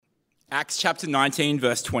Acts chapter 19,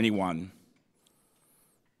 verse 21.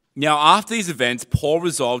 Now after these events, Paul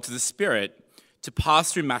resolved to the Spirit to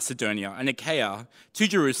pass through Macedonia and Achaia to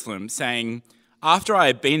Jerusalem, saying, after I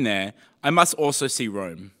have been there, I must also see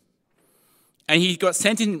Rome. And he got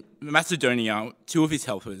sent in Macedonia 2 of his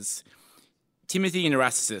helpers, Timothy and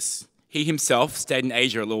Erastus. He himself stayed in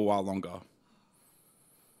Asia a little while longer.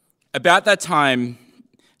 About that time,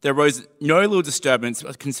 there arose no little disturbance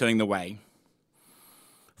concerning the way.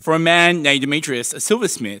 For a man named Demetrius, a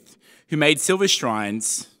silversmith, who made silver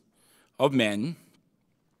shrines of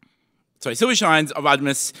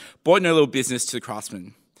Artemis, brought no little business to the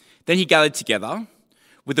craftsmen. Then he gathered together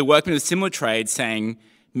with the workmen of similar trade, saying,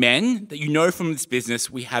 men, that you know from this business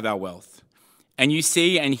we have our wealth. And you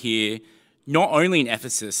see and hear, not only in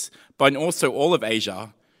Ephesus, but in also all of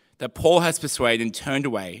Asia, that Paul has persuaded and turned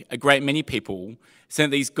away a great many people, saying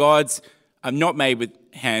that these gods are not made with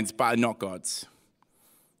hands, but are not gods.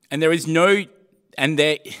 And there is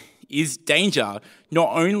danger not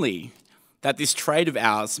only that this trade of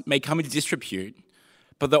ours may come into disrepute,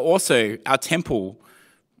 but that also our temple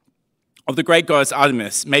of the great goddess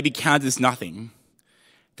Artemis may be counted as nothing,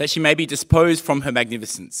 that she may be disposed from her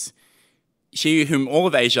magnificence, she whom all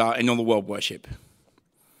of Asia and all the world worship.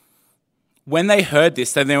 When they heard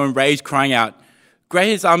this, they were enraged, crying out, great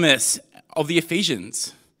is Artemis of the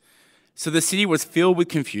Ephesians. So the city was filled with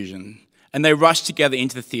confusion, and they rushed together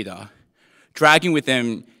into the theatre, dragging with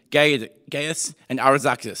them Gaius and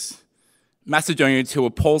Aristarchus, Macedonians who were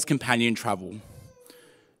Paul's companion in travel.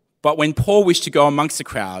 But when Paul wished to go amongst the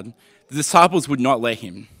crowd, the disciples would not let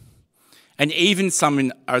him. And even some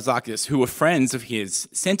in Aristarchus, who were friends of his,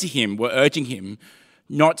 sent to him, were urging him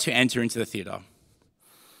not to enter into the theatre.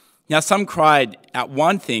 Now some cried out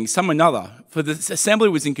one thing, some another, for the assembly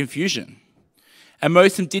was in confusion, and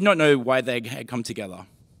most of them did not know why they had come together.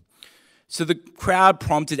 So the crowd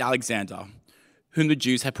prompted Alexander, whom the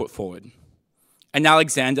Jews had put forward. And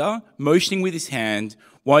Alexander, motioning with his hand,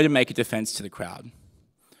 wanted to make a defense to the crowd.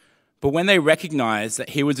 But when they recognized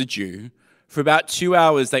that he was a Jew, for about 2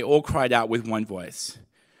 hours they all cried out with one voice,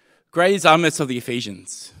 great is Artemis of the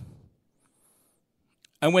Ephesians.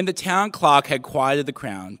 And when the town clerk had quieted the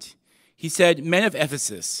crowd, he said, men of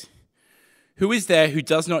Ephesus, who is there who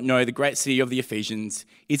does not know the great city of the Ephesians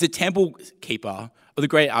is a temple keeper of the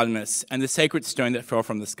great Artemis and the sacred stone that fell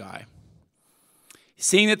from the sky?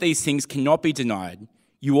 Seeing that these things cannot be denied,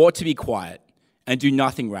 you ought to be quiet and do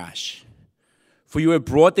nothing rash. For you have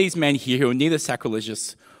brought these men here who are neither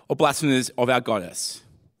sacrilegious or blasphemers of our goddess.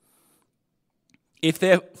 If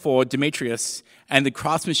therefore Demetrius and the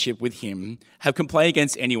craftsmanship with him have complained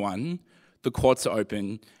against anyone, the courts are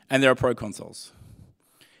open and there are proconsuls.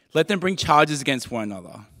 Let them bring charges against one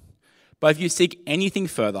another. But if you seek anything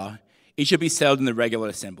further, it should be settled in the regular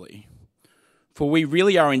assembly. For we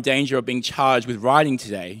really are in danger of being charged with rioting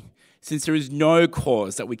today, since there is no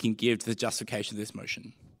cause that we can give to the justification of this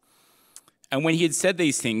motion. And when he had said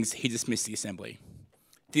these things, he dismissed the assembly.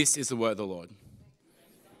 This is the word of the Lord.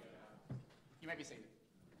 You may be seated.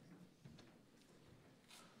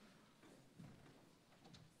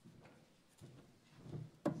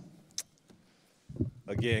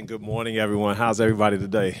 Again, good morning, everyone. How's everybody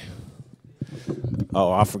today?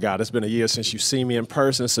 Oh, I forgot. It's been a year since you've seen me in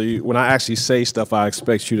person, so when I actually say stuff, I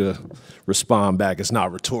expect you to respond back. It's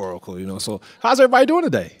not rhetorical, So how's everybody doing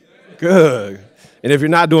today? Good. And if you're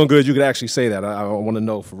not doing good, you could actually say that. I want to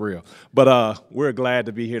know for real. But we're glad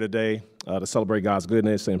to be here today to celebrate God's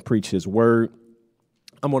goodness and preach his word.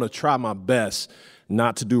 I'm going to try my best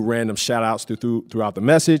not to do random shout-outs throughout the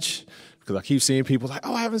message, because I keep seeing people like,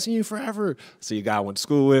 oh, I haven't seen you forever. See a guy I went to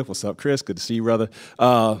school with. What's up, Chris? Good to see you, brother.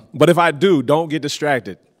 But if I do, don't get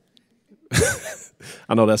distracted.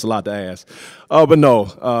 I know that's a lot to ask. But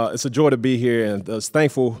no, it's a joy to be here, and I was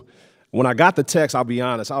thankful. When I got the text, I'll be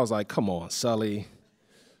honest, I was like, come on, Sully.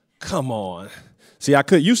 Come on. See, I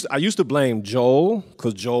used to blame Joel,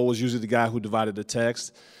 because Joel was usually the guy who divided the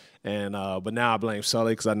text. But now I blame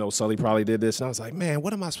Sully because I know Sully probably did this. And I was like, man,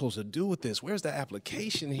 what am I supposed to do with this? Where's the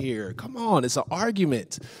application here? Come on, it's an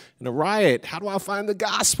argument and a riot. How do I find the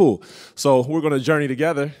gospel? So we're going to journey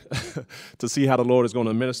together to see how the Lord is going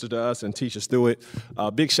to minister to us and teach us through it.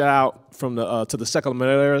 Big shout out to the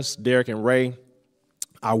Secular Derek and Ray.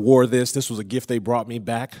 I wore this. This was a gift they brought me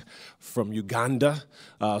back from Uganda.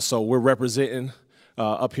 So we're representing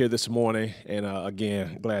up here this morning, and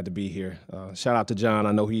again, glad to be here. Shout out to John.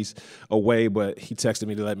 I know he's away, but he texted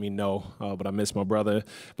me to let me know, but I miss my brother.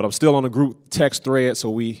 But I'm still on the group text thread,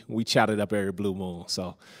 so we chatted up every blue moon.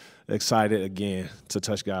 So excited again to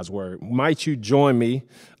touch God's word. Might you join me?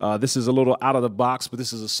 This is a little out of the box, but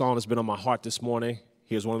this is a song that's been on my heart this morning.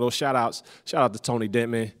 Here's one of those shout outs. Shout out to Tony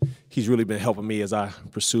Dentman. he's really been helping me as I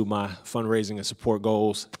pursue my fundraising and support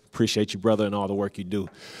goals. Appreciate you, brother, and all the work you do.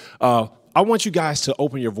 I want you guys to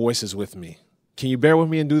open your voices with me. Can you bear with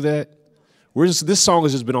me and do that? This song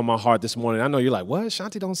has just been on my heart this morning. I know you're like, what?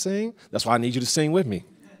 Shanti don't sing? That's why I need you to sing with me.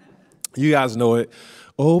 You guys know it.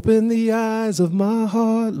 Open the eyes of my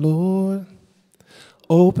heart, Lord.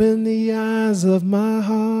 Open the eyes of my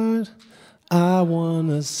heart. I want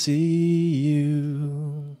to see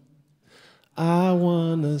you. I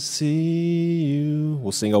want to see you.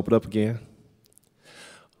 We'll sing Open Up again.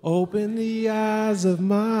 Open the eyes of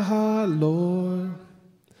my heart, Lord.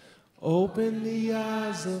 Open the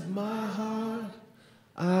eyes of my heart.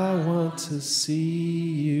 I want to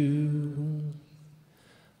see you.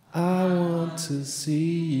 I want to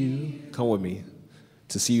see you. Come with me.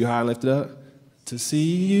 To see you high and lifted up. To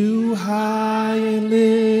see you high and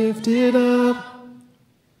lifted up,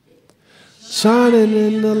 shining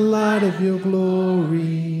in the light of your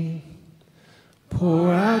glory.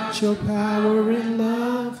 Pour out your power and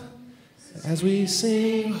love as we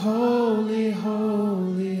sing, holy,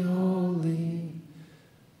 holy, holy.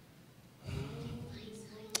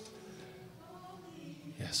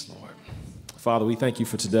 Yes, Lord. Father, we thank you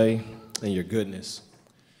for today and your goodness.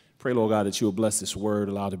 Pray, Lord God, that you will bless this word,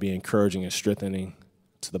 allow it to be encouraging and strengthening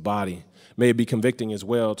to the body. May it be convicting as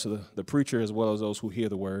well to the preacher as well as those who hear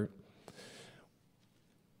the word.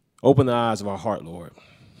 Open the eyes of our heart, Lord.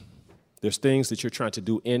 There's things that you're trying to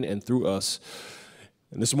do in and through us.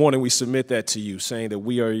 And this morning we submit that to you, saying that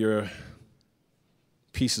we are your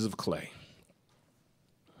pieces of clay.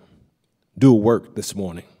 Do a work this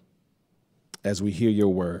morning as we hear your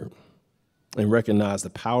word and recognize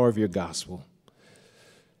the power of your gospel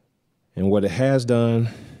and what it has done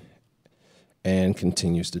and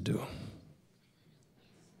continues to do.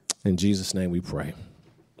 In Jesus' name we pray.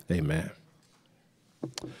 Amen.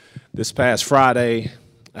 This past Friday,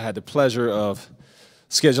 I had the pleasure of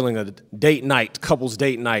scheduling a date night, couples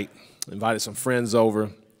date night. Invited some friends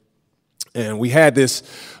over. And we had this,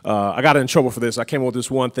 I got in trouble for this. I came up with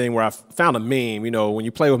this one thing where I found a meme. You know, when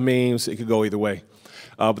you play with memes, it could go either way.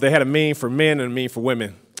 But they had a meme for men and a meme for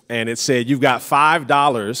women. And it said, you've got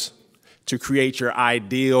 $5 to create your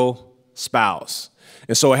ideal spouse.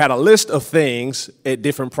 And so it had a list of things at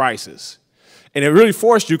different prices. And it really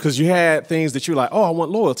forced you because you had things that you're like, oh, I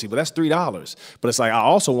want loyalty, but that's $3. But it's like, I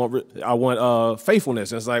also want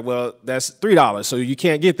faithfulness. And it's like, well, that's $3, so you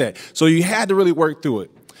can't get that. So you had to really work through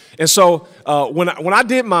it. And so when I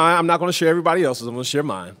did mine, I'm not going to share everybody else's. I'm going to share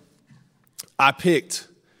mine. I picked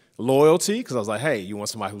loyalty because I was like, hey, you want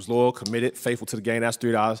somebody who's loyal, committed, faithful to the game, that's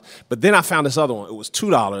 $3. But then I found this other one. It was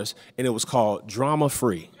 $2, and it was called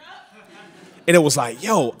drama-free. And it was like,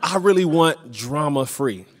 yo, I really want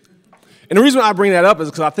drama-free. And the reason I bring that up is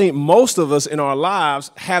because I think most of us in our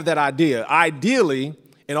lives have that idea. Ideally,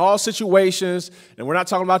 in all situations, and we're not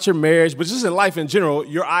talking about your marriage, but just in life in general,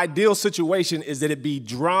 your ideal situation is that it be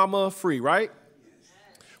drama-free, right?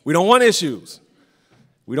 We don't want issues.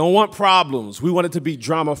 We don't want problems. We want it to be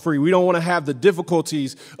drama-free. We don't want to have the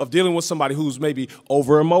difficulties of dealing with somebody who's maybe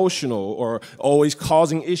over-emotional or always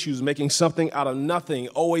causing issues, making something out of nothing,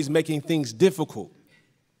 always making things difficult.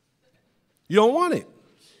 You don't want it.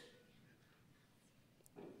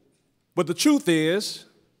 But the truth is,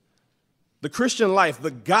 the Christian life,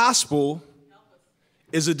 the gospel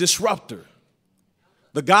is a disruptor.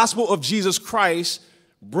 The gospel of Jesus Christ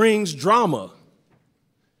brings drama.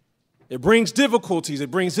 It brings difficulties,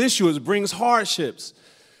 it brings issues, it brings hardships.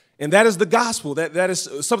 And that is the gospel. That is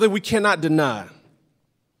something we cannot deny.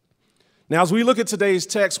 Now, as we look at today's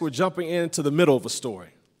text, we're jumping into the middle of a story.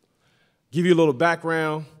 Give you a little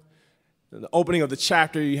background. In the opening of the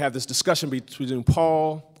chapter, you have this discussion between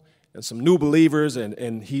Paul and some new believers,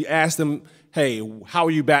 and he asked them, hey, how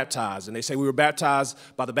are you baptized? And they say, we were baptized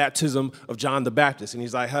by the baptism of John the Baptist. And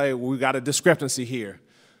he's like, hey, we got a discrepancy here.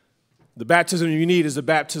 The baptism you need is the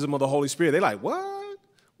baptism of the Holy Spirit. They're like, what?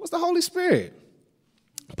 What's the Holy Spirit?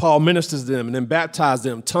 Paul ministers to them and then baptizes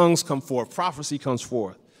them. Tongues come forth. Prophecy comes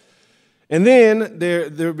forth. And then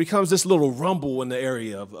there becomes this little rumble in the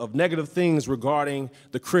area of negative things regarding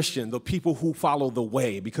the Christian, the people who follow the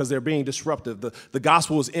way, because they're being disruptive. The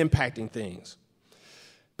gospel is impacting things.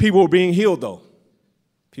 People are being healed, though.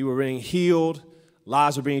 People are being healed.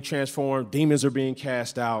 Lives are being transformed. Demons are being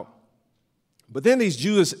cast out. But then these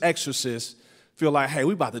Jewish exorcists feel like, hey,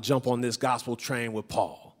 we're about to jump on this gospel train with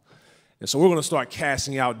Paul. And so we're going to start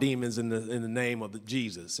casting out demons in the name of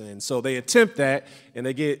Jesus. And so they attempt that, and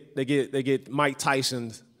they get Mike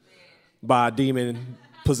Tyson by a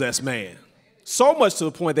demon-possessed man. So much to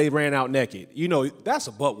the point they ran out naked. You know, that's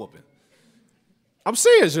a butt whooping. I'm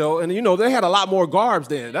serious, yo. And, you know, they had a lot more garbs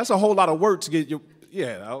then. That's a whole lot of work to get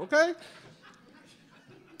Yeah, okay?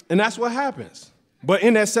 And that's what happens. But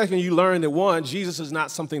in that second, you learn that, one, Jesus is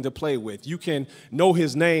not something to play with. You can know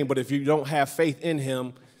his name, but if you don't have faith in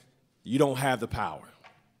him, you don't have the power.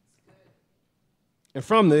 And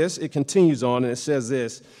from this, it continues on, and it says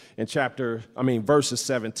this in verses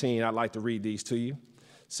 17. I'd like to read these to you.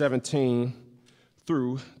 17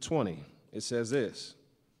 through 20. It says this.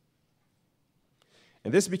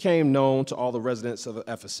 And this became known to all the residents of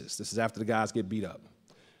Ephesus. This is after the guys get beat up,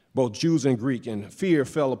 both Jews and Greek, and fear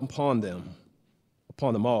fell upon them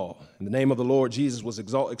all. And the name of the Lord Jesus was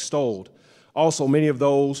extolled. Also, many of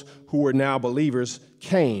those who were now believers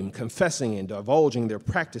came, confessing and divulging their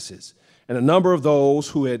practices. And a number of those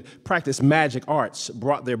who had practiced magic arts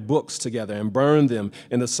brought their books together and burned them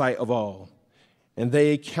in the sight of all. And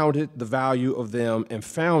they counted the value of them and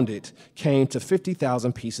found it came to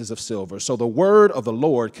 50,000 pieces of silver. So the word of the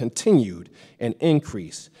Lord continued and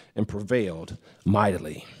increased and prevailed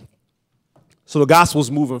mightily. So the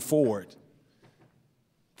gospel's moving forward.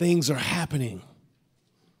 Things are happening.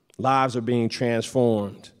 Lives are being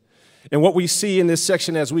transformed. And what we see in this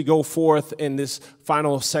section as we go forth in this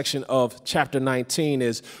final section of chapter 19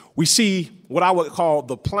 is we see what I would call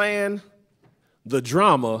the plan, the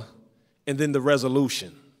drama, and then the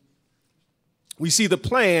resolution. We see the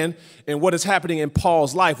plan and what is happening in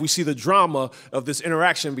Paul's life. We see the drama of this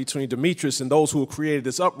interaction between Demetrius and those who created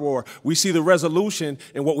this uproar. We see the resolution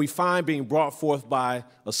and what we find being brought forth by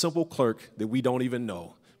a simple clerk that we don't even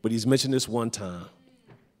know. But he's mentioned this one time.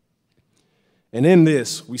 And in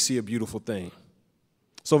this, we see a beautiful thing.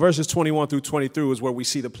 So verses 21 through 23 is where we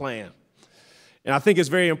see the plan. And I think it's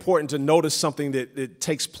very important to notice something that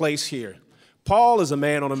takes place here. Paul is a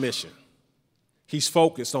man on a mission. He's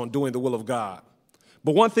focused on doing the will of God.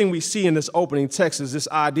 But one thing we see in this opening text is this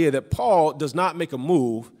idea that Paul does not make a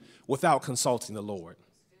move without consulting the Lord.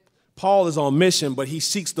 Paul is on mission, but he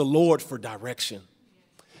seeks the Lord for direction.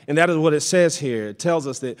 And that is what it says here. It tells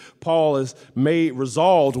us that Paul is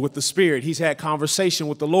resolved with the Spirit. He's had conversation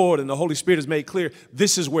with the Lord, and the Holy Spirit has made clear,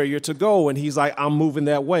 this is where you're to go. And he's like, I'm moving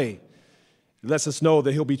that way. It lets us know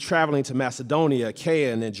that he'll be traveling to Macedonia,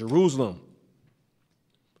 Achaia, and then Jerusalem.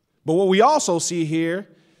 But what we also see here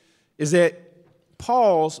is that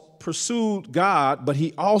Paul's pursued God, but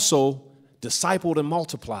he also discipled and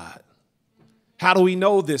multiplied. How do we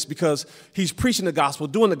know this? Because he's preaching the gospel,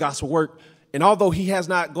 doing the gospel work, and although he has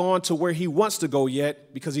not gone to where he wants to go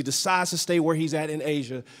yet, because he decides to stay where he's at in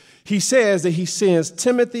Asia, he says that he sends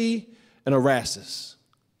Timothy and Erastus.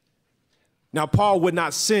 Now, Paul would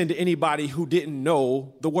not send anybody who didn't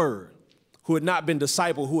know the word, who had not been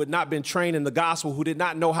discipled, who had not been trained in the gospel, who did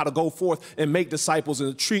not know how to go forth and make disciples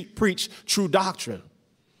and preach true doctrine.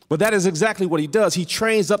 But that is exactly what he does. He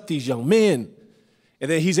trains up these young men,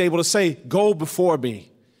 and then he's able to say, go before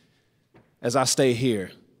me as I stay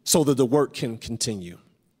here, so that the work can continue.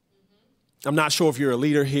 I'm not sure if you're a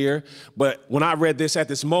leader here, but when I read this at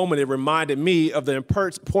this moment, it reminded me of the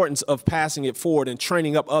importance of passing it forward and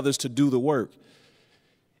training up others to do the work.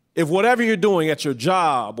 If whatever you're doing at your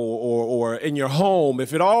job or in your home,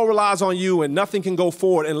 if it all relies on you and nothing can go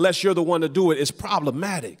forward unless you're the one to do it, it's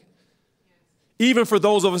problematic. Even for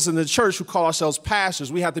those of us in the church who call ourselves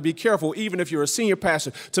pastors, we have to be careful, even if you're a senior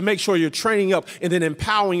pastor, to make sure you're training up and then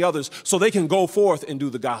empowering others so they can go forth and do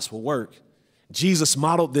the gospel work. Jesus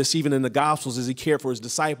modeled this even in the Gospels as he cared for his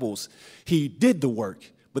disciples. He did the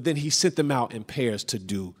work, but then he sent them out in pairs to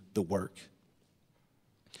do the work.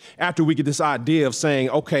 After we get this idea of saying,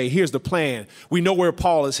 okay, here's the plan, we know where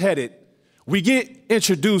Paul is headed, we get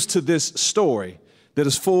introduced to this story that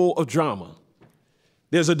is full of drama.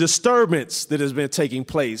 There's a disturbance that has been taking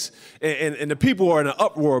place, and the people are in an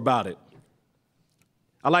uproar about it.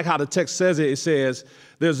 I like how the text says it. It says,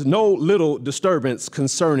 there's no little disturbance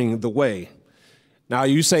concerning the way. Now,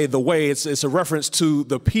 you say the way, it's a reference to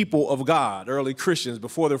the people of God, early Christians.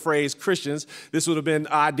 Before the phrase Christians, this would have been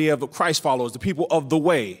the idea of the Christ followers, the people of the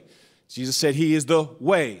way. Jesus said he is the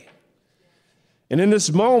way. And in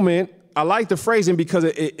this moment, I like the phrasing because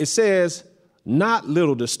it says, not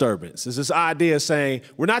little disturbance. It's this idea of saying,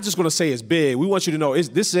 we're not just going to say it's big. We want you to know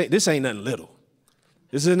this ain't nothing little.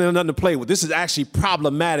 This isn't nothing to play with. This is actually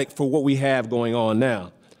problematic for what we have going on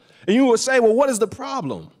now. And you would say, well, what is the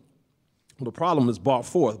problem? Well, the problem is brought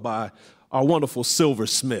forth by our wonderful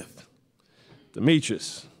silversmith,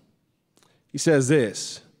 Demetrius. He says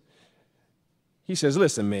this. He says,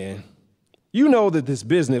 listen, man, you know that this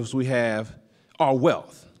business we have, our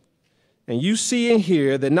wealth. And you see and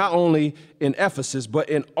hear that not only in Ephesus, but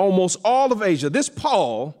in almost all of Asia, this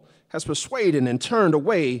Paul has persuaded and turned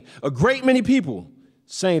away a great many people,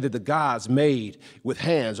 saying that the gods made with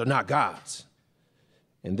hands are not gods.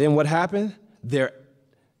 And then what happened? Their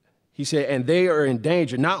He said, and they are in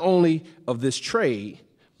danger not only of this trade,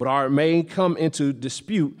 but may come into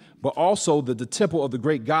dispute, but also that the temple of the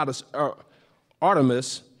great goddess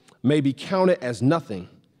Artemis may be counted as nothing,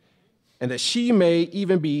 and that she may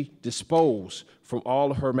even be disposed from all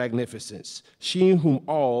of her magnificence, she whom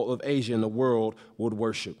all of Asia and the world would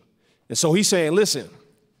worship. And so he's saying, listen,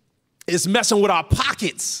 it's messing with our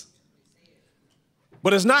pockets.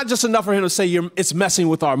 But it's not just enough for him to say it's messing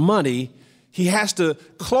with our money. He has to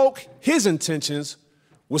cloak his intentions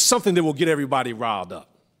with something that will get everybody riled up.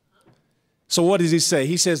 So what does he say?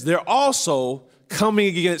 He says they're also coming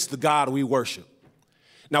against the God we worship.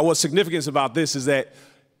 Now, what's significant about this is that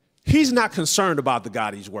he's not concerned about the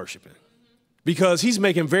God he's worshiping because he's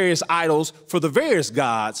making various idols for the various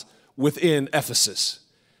gods within Ephesus.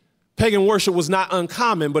 Pagan worship was not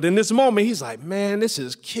uncommon, but in this moment, he's like, man, this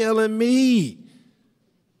is killing me.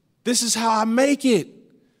 This is how I make it.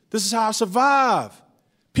 This is how I survive.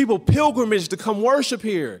 People pilgrimage to come worship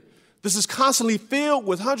here. This is constantly filled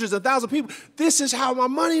with hundreds of thousands of people. This is how my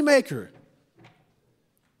money maker.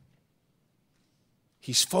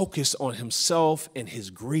 He's focused on himself and his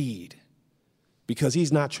greed because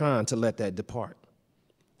he's not trying to let that depart.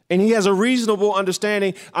 And he has a reasonable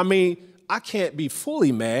understanding. I mean, I can't be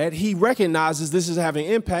fully mad. He recognizes this is having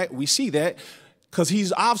impact. We see that because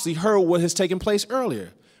he's obviously heard what has taken place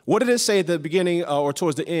earlier. What did it say at the beginning or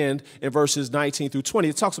towards the end in verses 19 through 20?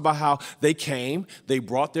 It talks about how they came, they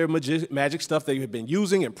brought their magic stuff they had been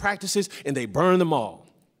using and practices, and they burned them all.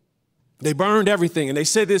 They burned everything. And they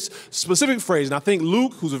said this specific phrase, and I think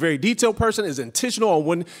Luke, who's a very detailed person, is intentional on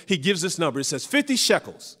when he gives this number. It says 50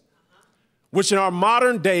 shekels, which in our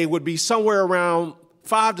modern day would be somewhere around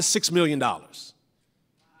 $5 to $6 million.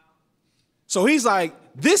 So he's like,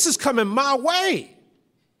 this is coming my way.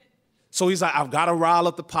 So he's like, I've got to rile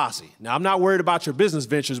up the posse. Now, I'm not worried about your business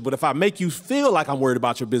ventures, but if I make you feel like I'm worried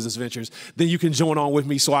about your business ventures, then you can join on with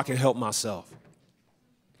me so I can help myself.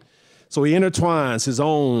 So he intertwines his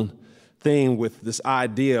own thing with this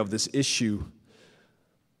idea of this issue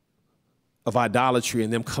of idolatry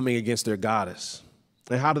and them coming against their goddess.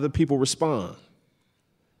 And how do the people respond?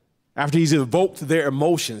 After he's evoked their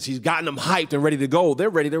emotions, he's gotten them hyped and ready to go, they're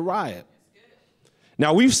ready to riot.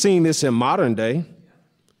 Now, we've seen this in modern day.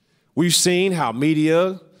 We've seen how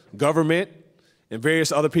media, government, and various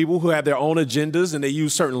other people who have their own agendas and they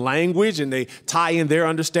use certain language and they tie in their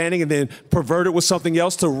understanding and then pervert it with something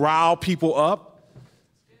else to rile people up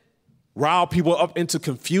into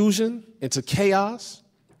confusion, into chaos.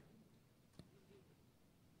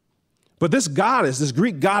 But this goddess, this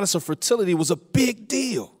Greek goddess of fertility, was a big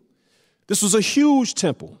deal. This was a huge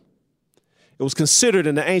temple. It was considered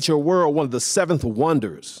in the ancient world one of the seventh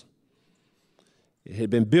wonders. It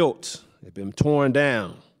had been built, it had been torn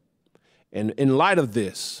down. And in light of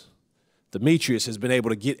this, Demetrius has been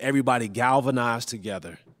able to get everybody galvanized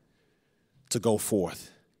together to go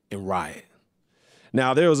forth and riot.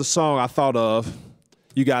 Now, there was a song I thought of.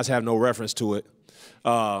 You guys have no reference to it.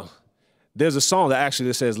 There's a song that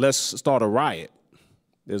actually says, let's start a riot.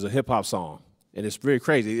 There's a hip hop song. And it's very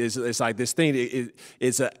crazy. It's like this thing.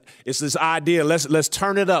 It's this idea. Let's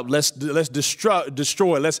turn it up. Let's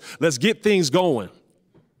destroy. Let's get things going.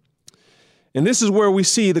 And this is where we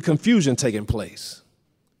see the confusion taking place.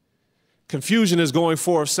 Confusion is going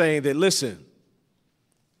forth saying that, listen,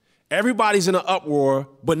 everybody's in an uproar,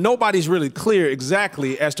 but nobody's really clear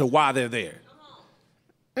exactly as to why they're there.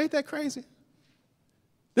 Ain't that crazy?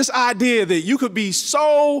 This idea that you could be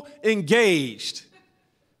so engaged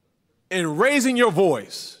in raising your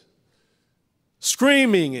voice,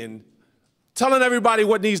 screaming and telling everybody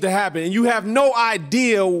what needs to happen, and you have no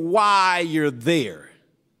idea why you're there.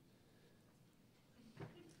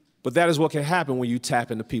 But that is what can happen when you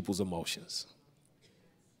tap into people's emotions,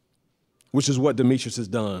 which is what Demetrius has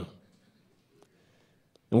done.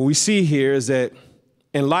 And what we see here is that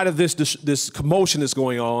in light of this commotion that's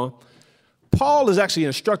going on, Paul is actually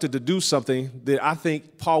instructed to do something that I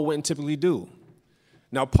think Paul wouldn't typically do.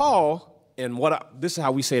 Now, Paul, and this is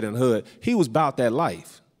how we say it in the hood, he was about that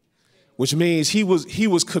life, which means he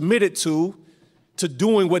was committed to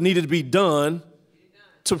doing what needed to be done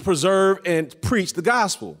to preserve and preach the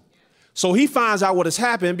gospel. So he finds out what has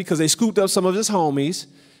happened because they scooped up some of his homies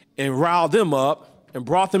and riled them up and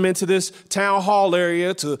brought them into this town hall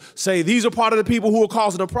area to say, these are part of the people who are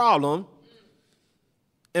causing the problem.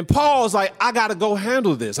 And Paul's like, I got to go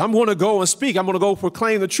handle this. I'm going to go and speak. I'm going to go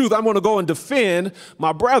proclaim the truth. I'm going to go and defend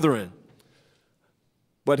my brethren.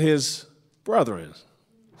 But his brethren,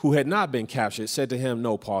 who had not been captured, said to him,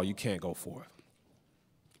 no, Paul, you can't go forth.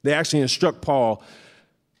 They actually instruct Paul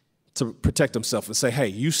to protect himself and say, hey,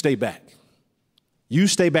 you stay back. You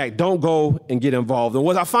stay back. Don't go and get involved. And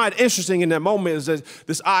what I find interesting in that moment is that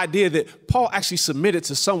this idea that Paul actually submitted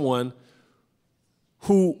to someone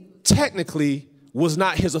who technically was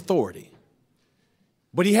not his authority.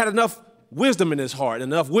 But he had enough wisdom in his heart,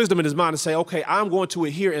 enough wisdom in his mind to say, okay, I'm going to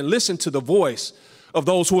adhere and listen to the voice of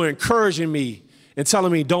those who are encouraging me and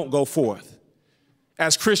telling me don't go forth.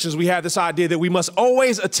 As Christians, we have this idea that we must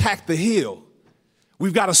always attack the hill.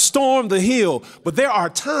 We've got to storm the hill. But there are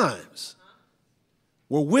times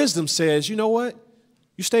where wisdom says, you know what?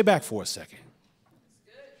 You stay back for a second.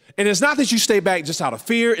 And it's not that you stay back just out of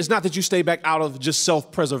fear. It's not that you stay back out of just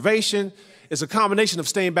self-preservation. It's a combination of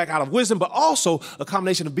staying back out of wisdom, but also a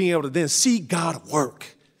combination of being able to then see God work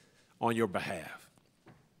on your behalf.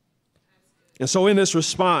 And so in this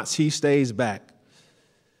response, he stays back.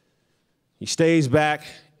 He stays back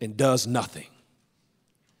and does nothing.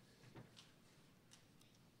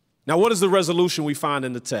 Now, what is the resolution we find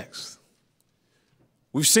in the text?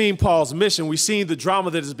 We've seen Paul's mission. We've seen the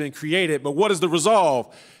drama that has been created. But what is the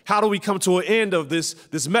resolve? How do we come to an end of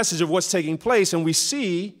this message of what's taking place? And we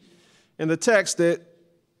see in the text that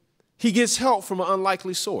he gets help from an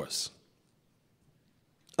unlikely source.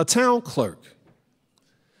 A town clerk.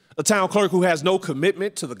 A town clerk who has no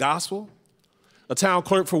commitment to the gospel. A town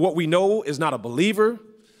clerk, for what we know, is not a believer.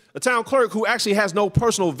 A town clerk who actually has no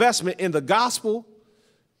personal investment in the gospel.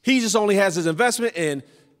 He just only has his investment in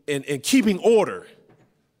keeping order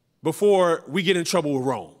before we get in trouble with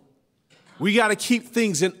Rome. We got to keep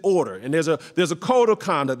things in order. And there's a code of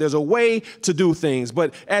conduct. There's a way to do things.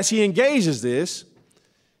 But as he engages this,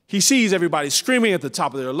 he sees everybody screaming at the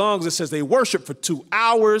top of their lungs. It says they worship for 2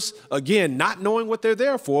 hours. Again, not knowing what they're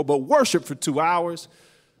there for, but worship for 2 hours,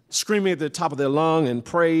 screaming at the top of their lung and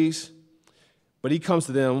praise. But he comes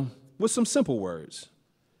to them with some simple words.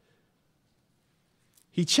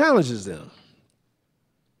 He challenges them,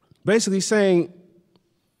 basically saying,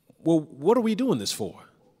 well, what are we doing this for?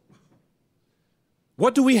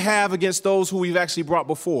 What do we have against those who we've actually brought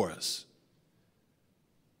before us?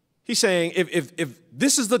 He's saying, if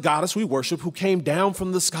this is the goddess we worship who came down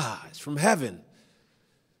from the skies, from heaven,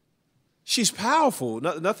 she's powerful.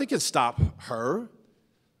 Nothing can stop her,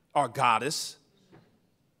 our goddess.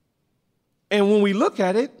 And when we look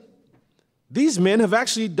at it, these men have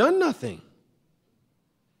actually done nothing.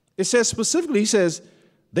 It says specifically, he says,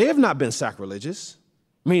 they have not been sacrilegious,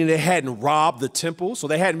 meaning they hadn't robbed the temple, so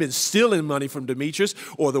they hadn't been stealing money from Demetrius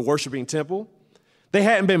or the worshiping temple. They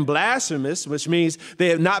hadn't been blasphemous, which means they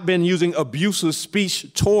have not been using abusive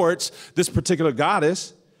speech towards this particular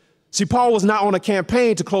goddess. See, Paul was not on a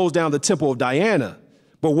campaign to close down the temple of Diana,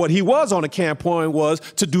 but what he was on a campaign was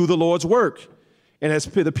to do the Lord's work. And as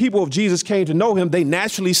the people of Jesus came to know him, they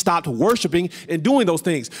naturally stopped worshiping and doing those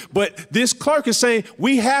things. But this clerk is saying,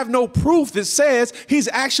 we have no proof that says he's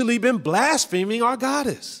actually been blaspheming our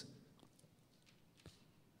goddess.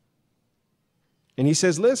 And he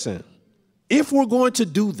says, listen, if we're going to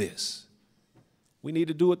do this, we need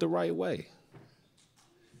to do it the right way.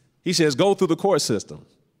 He says, go through the court system.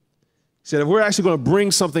 He said, if we're actually going to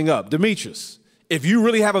bring something up, Demetrius, if you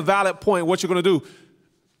really have a valid point, what you're going to do,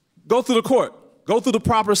 go through the court. Go through the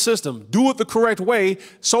proper system. Do it the correct way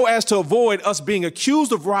so as to avoid us being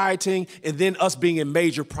accused of rioting and then us being in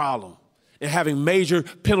major problem and having major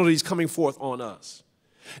penalties coming forth on us.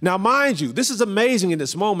 Now, mind you, this is amazing in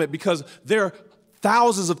this moment because there are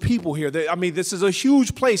thousands of people here. This is a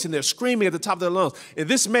huge place and they're screaming at the top of their lungs. And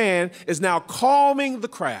this man is now calming the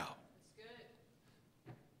crowd.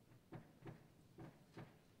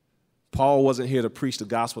 Paul wasn't here to preach the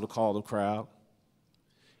gospel to calm the crowd.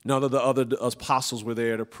 None of the other apostles were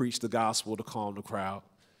there to preach the gospel to calm the crowd.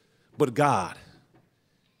 But God,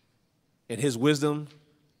 in his wisdom,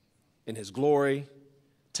 in his glory,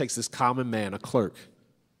 takes this common man, a clerk,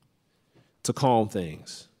 to calm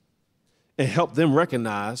things and help them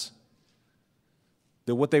recognize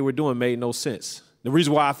that what they were doing made no sense. The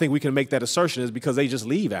reason why I think we can make that assertion is because they just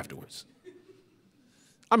leave afterwards.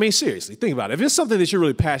 I mean, seriously, think about it. If it's something that you're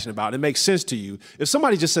really passionate about and it makes sense to you, if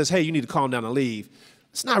somebody just says, hey, you need to calm down and leave,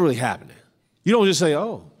 it's not really happening. You don't just say,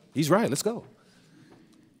 oh, he's right, let's go.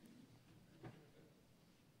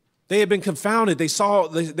 They had been confounded.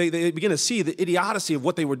 They began to see the idiocy of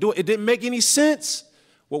what they were doing. It didn't make any sense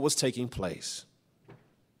what was taking place.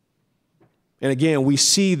 And again, we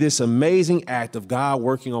see this amazing act of God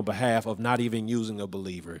working on behalf of not even using a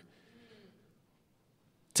believer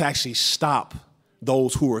to actually stop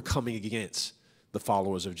those who are coming against the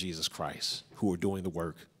followers of Jesus Christ, who are doing the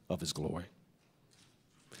work of his glory.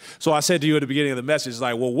 So I said to you at the beginning of the message,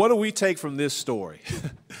 like, well, what do we take from this story?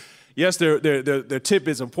 Yes, they're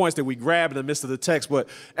tidbits and points that we grab in the midst of the text, but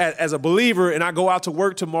as a believer, and I go out to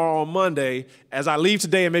work tomorrow on Monday, as I leave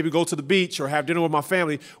today and maybe go to the beach or have dinner with my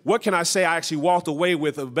family, what can I say I actually walked away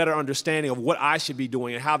with a better understanding of what I should be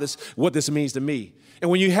doing and what this means to me? And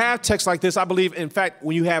when you have text like this, I believe, in fact,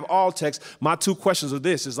 when you have all text, my two questions are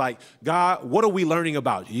this, is like, God, what are we learning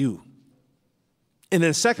about you? And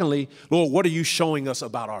then secondly, Lord, what are you showing us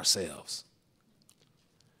about ourselves?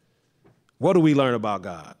 What do we learn about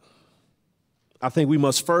God? I think we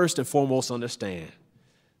must first and foremost understand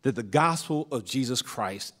that the gospel of Jesus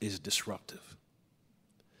Christ is disruptive.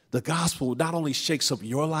 The gospel not only shakes up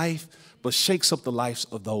your life, but shakes up the lives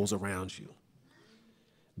of those around you.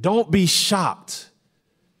 Don't be shocked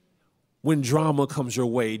when drama comes your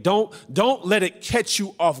way. Don't let it catch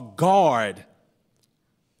you off guard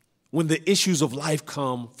when the issues of life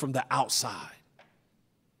come from the outside.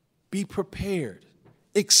 Be prepared.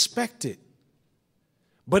 Expect it.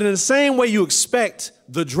 But in the same way you expect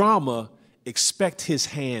the drama, expect his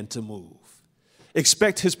hand to move.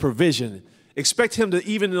 Expect his provision. Expect him to,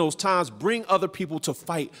 even in those times, bring other people to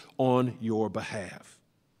fight on your behalf.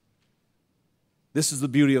 This is the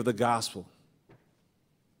beauty of the gospel.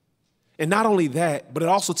 And not only that, but it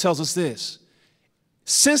also tells us this.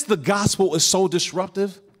 Since the gospel is so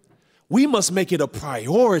disruptive, we must make it a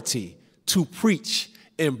priority to preach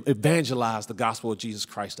and evangelize the gospel of Jesus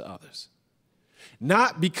Christ to others.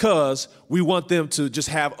 Not because we want them to just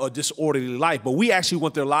have a disorderly life, but we actually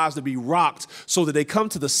want their lives to be rocked so that they come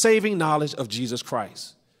to the saving knowledge of Jesus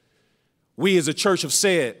Christ. We as a church have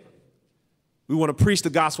said, we want to preach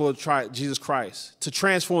the gospel of Jesus Christ, to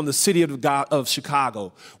transform the city of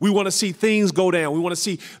Chicago. We want to see things go down. We want to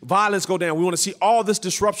see violence go down. We want to see all this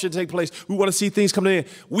disruption take place. We want to see things come in.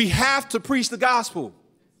 We have to preach the gospel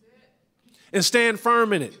and stand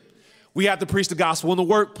firm in it. We have to preach the gospel in the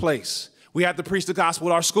workplace. We have to preach the gospel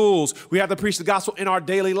in our schools. We have to preach the gospel in our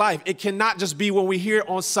daily life. It cannot just be when we hear it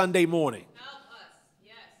on Sunday morning. Help us.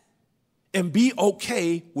 Yes. And be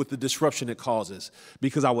okay with the disruption it causes.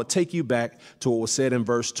 Because I will take you back to what was said in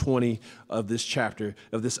verse 20 of this chapter,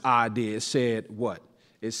 of this idea. It said what?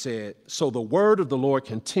 It said, so the word of the Lord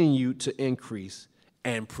continued to increase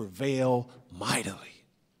and prevail mightily.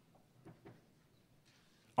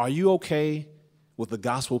 Are you okay with the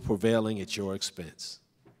gospel prevailing at your expense?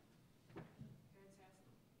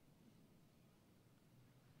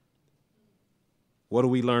 What do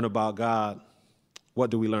we learn about God?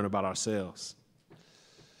 What do we learn about ourselves?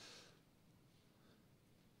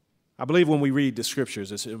 I believe when we read the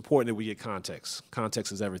scriptures, it's important that we get context.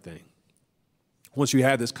 Context is everything. Once you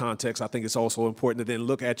have this context, I think it's also important to then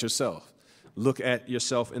look at yourself. Look at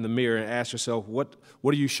yourself in the mirror and ask yourself, what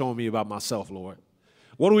are you showing me about myself, Lord?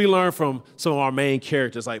 What do we learn from some of our main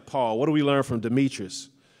characters like Paul? What do we learn from Demetrius?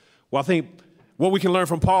 Well, I think what we can learn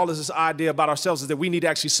from Paul is this idea about ourselves is that we need to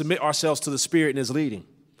actually submit ourselves to the Spirit and his leading.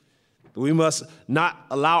 We must not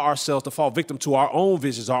allow ourselves to fall victim to our own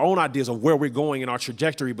visions, our own ideas of where we're going in our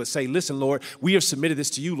trajectory, but say, listen, Lord, we have submitted this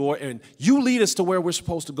to you, Lord, and you lead us to where we're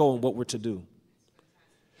supposed to go and what we're to do.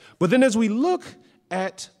 But then as we look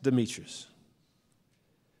at Demetrius,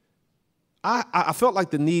 I felt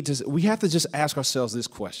like we have to just ask ourselves this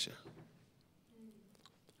question.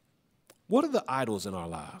 What are the idols in our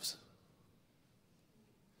lives?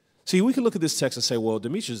 See, we can look at this text and say, well,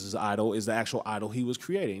 Demetrius' idol is the actual idol he was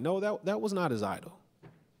creating. No, that was not his idol.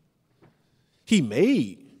 He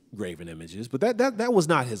made graven images, but that was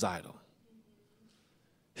not his idol.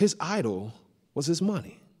 His idol was his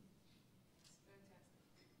money.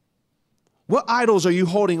 What idols are you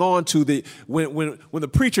holding on to that when the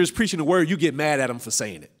preacher is preaching the word, you get mad at him for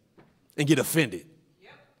saying it and get offended?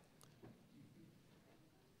 Yep.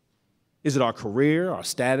 Is it our career, our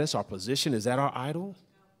status, our position? Is that our idol?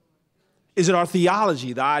 Is it our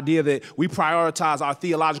theology, the idea that we prioritize our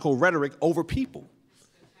theological rhetoric over people?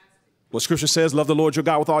 What Scripture says, love the Lord your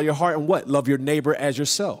God with all your heart, and what? Love your neighbor as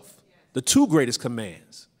yourself. Yes. The two greatest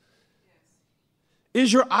commands. Yes.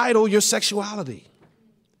 Is your idol your sexuality?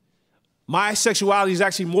 My sexuality is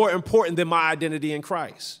actually more important than my identity in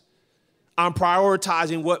Christ. I'm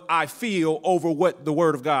prioritizing what I feel over what the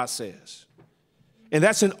Word of God says. And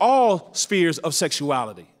that's in all spheres of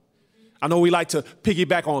sexuality. I know we like to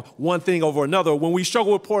piggyback on one thing over another. When we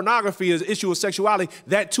struggle with pornography as an issue of sexuality,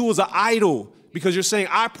 that too is an idol because you're saying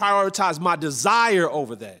I prioritize my desire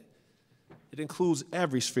over that. It includes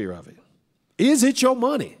every sphere of it. Is it your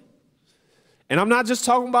money? And I'm not just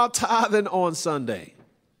talking about tithing on Sunday.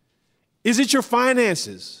 Is it your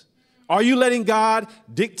finances? Are you letting God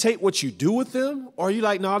dictate what you do with them? Or are you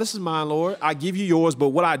like, no, this is mine, Lord. I give you yours, but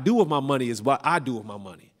what I do with my money is what I do with my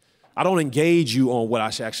money. I don't engage you on what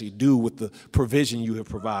I should actually do with the provision you have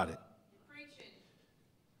provided.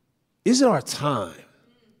 Is it our time?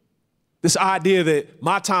 This idea that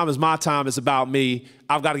my time is my time, it's about me.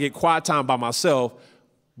 I've got to get quiet time by myself.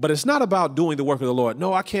 But it's not about doing the work of the Lord.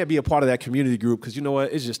 No, I can't be a part of that community group because you know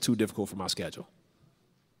what? It's just too difficult for my schedule.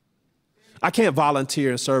 I can't volunteer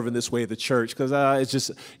and serve in this way at the church because it's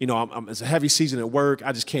just, it's a heavy season at work.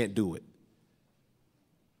 I just can't do it.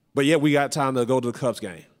 But yet we got time to go to the Cubs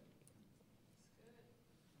game.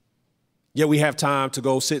 Yet we have time to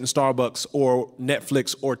go sit in Starbucks or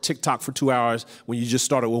Netflix or TikTok for 2 hours when you just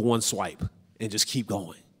started with one swipe and just keep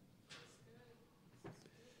going.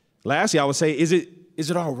 Lastly, I would say, is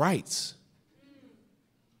it our rights?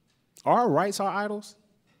 Are our rights our idols?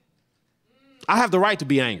 I have the right to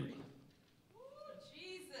be angry.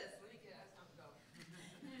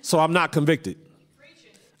 So I'm not convicted.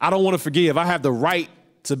 I don't want to forgive. I have the right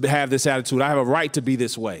to have this attitude. I have a right to be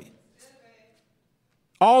this way.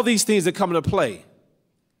 All these things that come into play,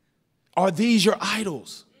 are these your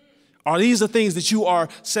idols? Are these the things that you are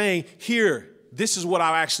saying, here, this is what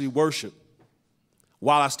I actually worship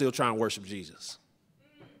while I still try and worship Jesus?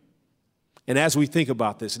 And as we think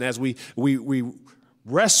about this and as we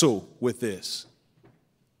wrestle with this,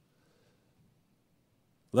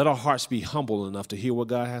 let our hearts be humble enough to hear what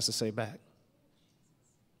God has to say back.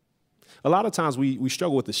 A lot of times we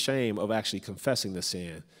struggle with the shame of actually confessing the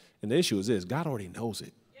sin. And the issue is this: God already knows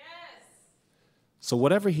it. Yes. So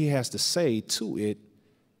whatever he has to say to it,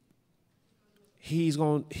 he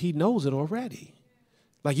knows it already.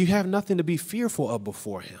 Like, you have nothing to be fearful of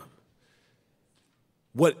before him.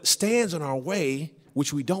 What stands in our way,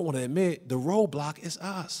 which we don't want to admit, the roadblock is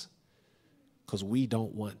us, because we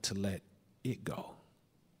don't want to let it go.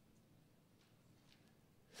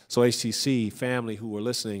 So HTC family who are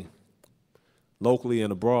listening locally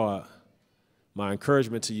and abroad, my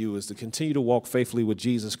encouragement to you is to continue to walk faithfully with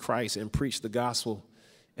Jesus Christ and preach the gospel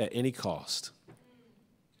at any cost.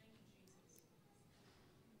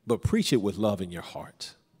 But preach it with love in your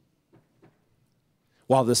heart.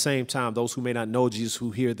 While at the same time, those who may not know Jesus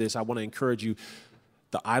who hear this, I want to encourage you,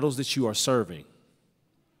 the idols that you are serving,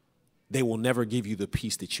 they will never give you the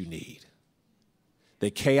peace that you need. The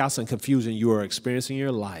chaos and confusion you are experiencing in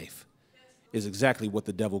your life is exactly what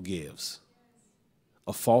the devil gives.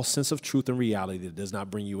 A false sense of truth and reality that does not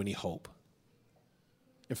bring you any hope.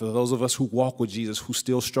 And for those of us who walk with Jesus, who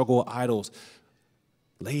still struggle with idols,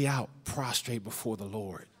 lay out prostrate before the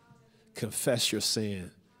Lord. Confess your sin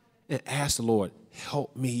and ask the Lord,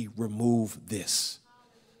 help me remove this.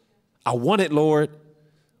 I want it, Lord,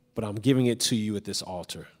 but I'm giving it to you at this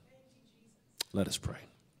altar. Let us pray.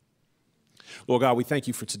 Lord God, we thank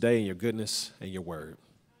you for today and your goodness and your word.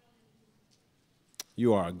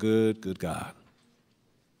 You are a good, good God.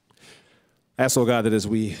 I ask, Lord God, that as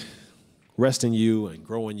we rest in you and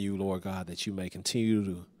grow in you, Lord God, that you may continue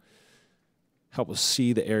to help us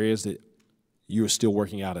see the areas that you are still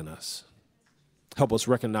working out in us. Help us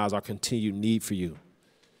recognize our continued need for you.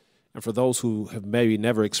 And for those who have maybe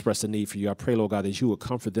never expressed a need for you, I pray, Lord God, that you will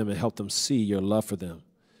comfort them and help them see your love for them.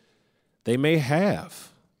 They may have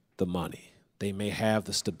the money. They may have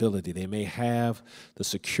the stability. They may have the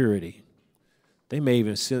security. They may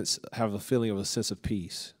even have a feeling of a sense of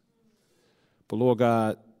peace. But Lord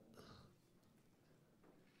God,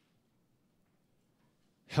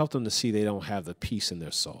 help them to see they don't have the peace in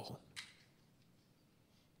their soul.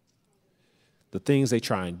 The things they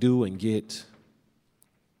try and do and get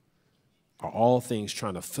are all things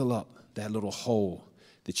trying to fill up that little hole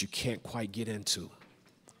that you can't quite get into.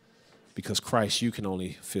 Because Christ, you can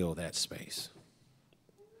only fill that space.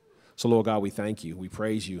 So, Lord God, we thank you. We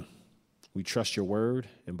praise you. We trust your word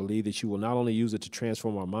and believe that you will not only use it to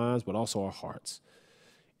transform our minds, but also our hearts.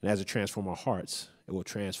 And as it transforms our hearts, it will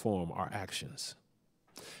transform our actions.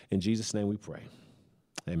 In Jesus' name we pray.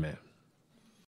 Amen.